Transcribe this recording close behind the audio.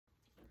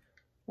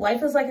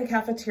Life is like a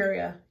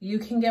cafeteria. You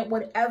can get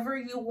whatever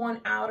you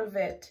want out of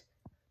it,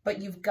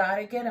 but you've got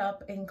to get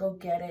up and go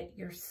get it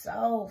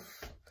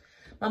yourself.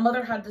 My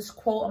mother had this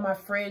quote on my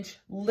fridge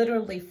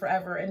literally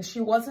forever, and she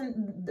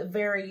wasn't the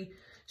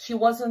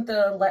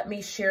let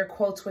me share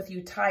quotes with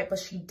you type, but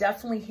she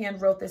definitely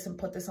hand wrote this and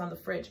put this on the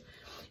fridge.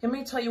 Let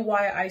me tell you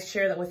why I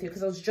share that with you,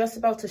 because I was just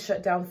about to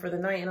shut down for the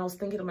night, and I was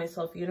thinking to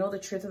myself, you know, the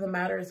truth of the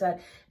matter is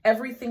that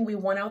everything we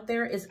want out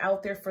there is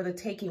out there for the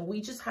taking. We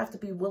just have to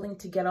be willing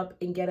to get up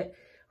and get it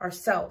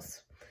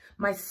ourselves.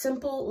 My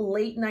simple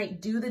late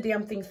night do the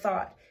damn thing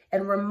thought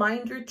and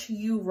reminder to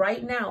you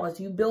right now, as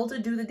you build a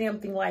do the damn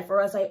thing life, or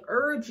as I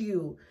urge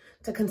you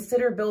to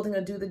consider building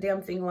a do the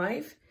damn thing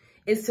life,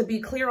 is to be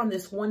clear on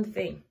this one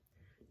thing.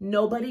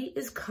 Nobody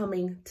is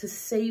coming to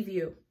save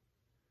you.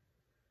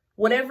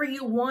 Whatever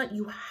you want,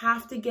 you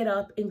have to get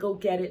up and go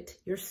get it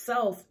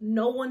yourself.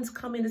 No one's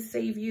coming to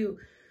save you.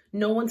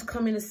 No one's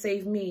coming to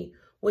save me,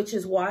 which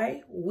is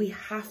why we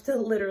have to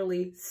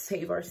literally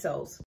save ourselves.